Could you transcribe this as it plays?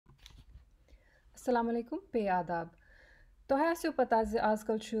अस्सलाम वालेकुम पे आदाब तोह आसो पता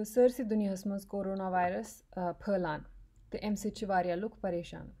आजकल सरसी दुनियास मज कोरोना वायरस फैलान तो अमि सह लुक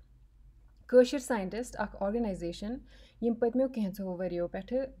परेशान कशर साइंटिस्ट ऑर्गेनाइजेशन यम पत्मो कैंचो वरियो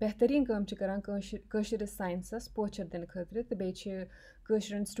पे बेहतरीन काम करान कशरिस साइंसस पोचर दिन खतर तो बेचि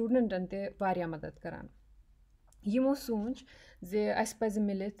कशरन स्टूडेंटन ते मदद करान यमो सोच जे अस पज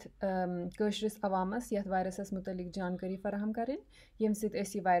मिलित कशरिस अवामस यथ वायरसस मुतलिक जानकारी फराहम करें यम सित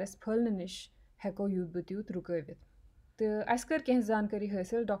यह वायरस फैलने निश हेको यूत बतूत रुकवित तो अस कर कह जानकारी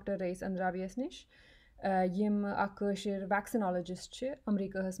हासिल डॉक्टर रईस अंद्राबियस निश यम कशर वैक्सीनोलॉजिस्ट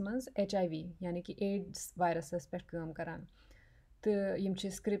अमरीकाहस मज HIV यानी कि एड्स वायरसस पे काम करान तो यम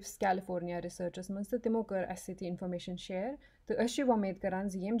स्क्रिप्स कैलिफोर्निया रिसर्चस मज तो तिमो कर अस सत इन्फॉर्मेशन शेयर तो अस उम्मीद करान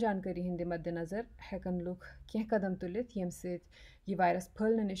ज यम जानकारी हिंद मद्देनजर हेकन लुक कह कदम तुलित यम सत यह वायरस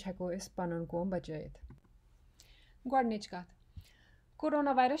फैलने निश हेको अस पनुन कौम बचयित गोडनिच कथ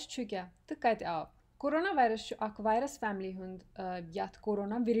कोरोना वायरस क्या तो कत आव कोरोना वायरस वायरस फैमिली हुंद यथ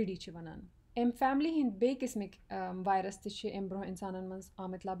कोरोना विरिडी वनान अम फैमिली हिंद बे किस्मिक वायरस तम ब्रोह इंसानन मज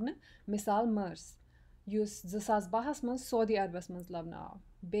आमत लबन मिसाल मर्स युस 2012 मज सऊदी अरबस मज लबन आव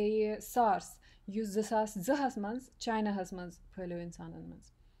बे सार्स युस 2002 मज चाइनाहस मज फैलो इंसानन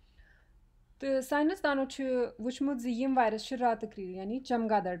मज तो साइंसदानों वुचमुत यम वायरस रात क्रील यानी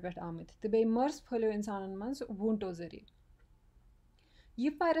चमगादड़ पे आमत तो बे मर्स फैलो इंसानन मज वूंटो जरिए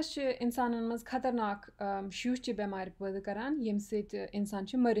यह वायरस इंसानन मज खतरनाक शूश बेमार पैदा करान यम सत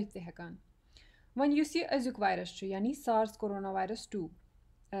इंसान मरित हेकान वन युस यह अजुक वायरस यानी SARS corona virus 2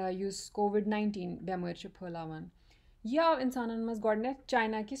 use COVID-19 बेमार फैलावान यह आव इंसानन मज गोडनेथ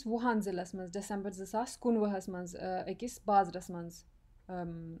चाइना किस वुहान जिलस मज दिसंबर 2019 मज अकिस बाजरस मज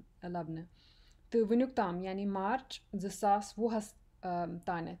लबन तो वनुक ताम यानी मार्च 2020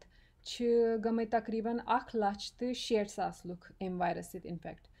 तानथ गम तकरीबन 1,60,000 लुक अम वायरस सत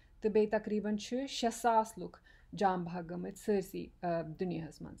इन्फेक्ट तो बे तकरीबन 6,000 लुक जाम भाग गमत सरसी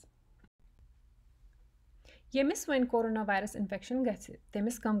दुनियाहस मज यमिस वन कोरोना वायरस इन्फेक्शन गछि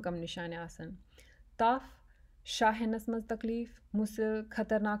तमिस कम कम निशान आसन ताफ शाह हेनस मज तकलीफ मुसल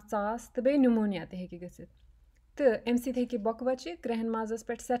खतरनाक चास तो बे न्यूमोनिया ते हेकि गसित तो अमि सत हेकि बक वचि ग्रहन माजस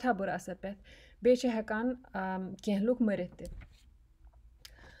पे सठा बुर असर पे बे हेकान कह लुक मरित ते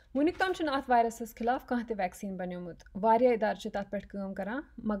वुनिक ताम अत वायरसस खिलाफ कह ते वैक्सीन बनोमुत वारिया इदार तथ पे काम करान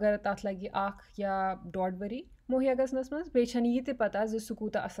मगर तथ लगी 1 या 1.5 वरी मुहैया गसनस मज बे यह ते पता सह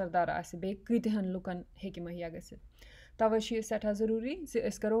कूता असरदार आसे बे कतिहन लुकन हेकि मुहैया गसित तवे सठा ज़रूरी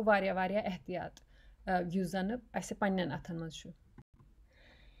ज करो वारिया एहतियात युस जन अस पन्नन अथन मज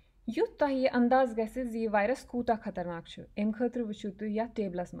युथ तह यह अंदाज गसि ज यह वायरस कूता खतरनाक अम खतर वुचु तुह यथ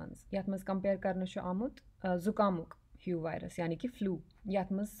टेबलस मज यथ मज कंपेयर करने आमुत जुकामुक ह्यू वायरस यानी कि फ्लू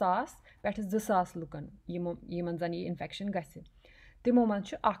यथ मज 100 पे 2,000 लुकन यमन जन यह इन्फेक्शन गसि तिमो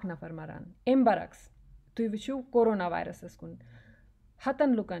मज 1 नफर मरान अम बरक्स तुह वुचु कोरोना वायरसस कुन 100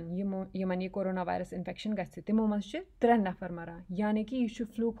 लुकन यमन यह कोरोना वायरस इन्फेक्शन गसि तिमो मज 3 नफर मरान यानी कि यह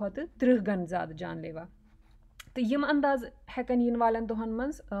फ्लू खत 30 गन ज़्यादा जानलेवा तो यम अंदाज हेकन इन वालन दोहन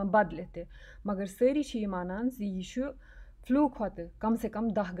मज बदलित मगर सारी यह मानान यह फ्लू खत कम से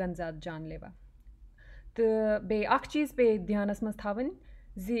कम 10 गन ज़्यादा जानलेवा तो बे अख चीज़ पे ध्यानस मज थावन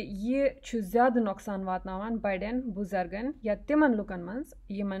ज यह ज़्यादा नुकसान वातनावान बड़न बुजुर्गन या तिमन लुकन मज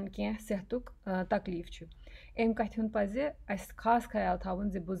यमन कह सेहतुक तकलीफ अम कथ हुंद पज अस खास ख्याल थावन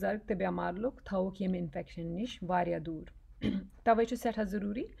ज बुजुर्ग तो बेमार लुक थवोक यम इन्फेक्शन निश वारिया दूर तवे सठा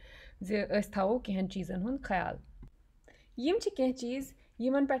ज़रूरी ज अस थवो कहन चीज़न हुंद ख्याल यम कह चीज़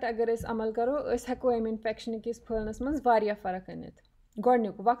यमन पे अगर अस अमल करो अस हेको अम इन्फेक्शन किस फैलनस मज वारिया फर्क अनित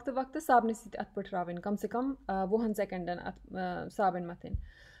गोडनुक वक्त साबन सत अत पटरावन कम से कम 20 सेकंडन अत साबन मथन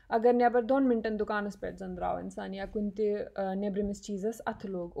अगर नेबर 2 मिनटन दुकानस पे जन द्राव इंसान या कुन नेब्रमिस चीज़स अथ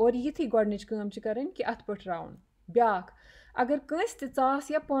लोग और यथी गोडनिच काम करें कि अत पटरावन ब्याक अगर कंस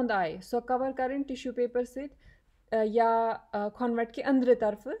चास या पोंद आए सो कवर करें टिश्यू पेपर सत या खनवट के अंदर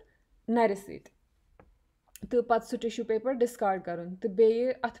तरफ नर सत तो पत सह टिश्यू पेपर डिस्कार्ड करुन तो बे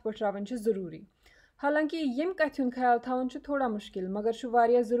अत पटरावन ज़रूरी हालांकि यम कथ ख्याल थावन थोड़ा मुश्किल मगर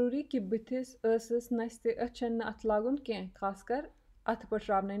वारिया ज़रूरी कि बुथिस ٲسس नस ते अछन अथ लागुन कह खासकर अथ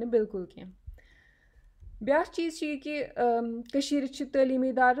पटरावन बिल्कुल कह ब्या चीज़ यह कि तलीमी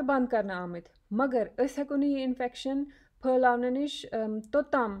इदार बंद करना आमत मगर अस हेको यह इन्फेक्शन फैलावन नश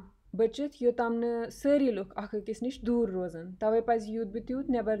तोताम बचित योताम न सारी लुक अकिस नश दूर रोजन तवे पज यूत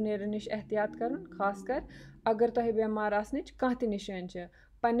बूत नेबर नेरन नश एहतियात कर खासकर अगर तुह बेमार आसनच कह त निशान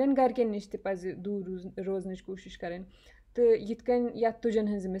पन्न गरकन नश पज दूर रोजन कोशिश करें तो यिथ कन या तुजन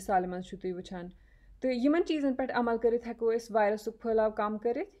हज मिसाल मज तुह वुचान तो यमन चीज़न पे अमल करित हेको अस वायरसुक फैलाव कम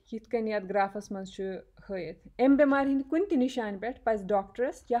करित यिथ कन यात ग्राफस मज हयित अम बेमार हिंद कुन निशान पे पज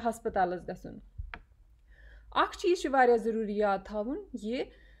डॉक्टरस या हस्पतालस गसन اَکھ چیٖز چھُ واریاہ ضروٗری یاد تھاوُن یہِ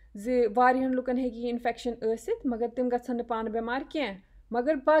زِ واریاہَن لُکَن ہیٚکہِ یہِ اِنفٮ۪کشَن ٲسِتھ مگر تِم گژھن نہٕ پانہٕ بٮ۪مار کینٛہہ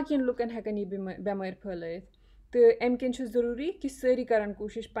مگر باقٕیَن لُکَن ہٮ۪کَن یہِ بٮ۪مٲرۍ پھٲلٲیِتھ تہٕ اَمہِ کِنۍ چھُ ضروٗری کہِ سٲری کَرَن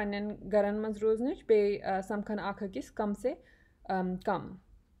کوٗشِش پنٛنٮ۪ن گَرَن منٛز روزنٕچ بیٚیہِ سَمکھَن اَکھ أکِس کَم سے کَم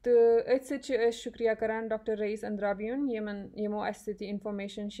تہٕ أتھۍ سۭتۍ چھِ أسۍ شُکریہ کَران ڈاکٹر رعیٖس اندرابی یُن یِمو اَسہِ سۭتۍ یہِ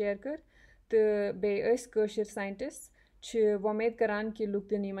اِنفارمیشَن شِیَر کٔر تہٕ بیٚیہِ أسۍ کٲشِر ساینٹِسٹ چھِ وۄمید کَران کہِ لُکھ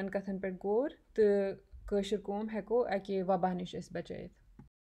دِن یِمَن کَتھَن پٮ۪ٹھ غور تہٕ کٲشِر قوم ہٮ۪کو اَکہِ وباہ نِش أسۍ بَچٲیِتھ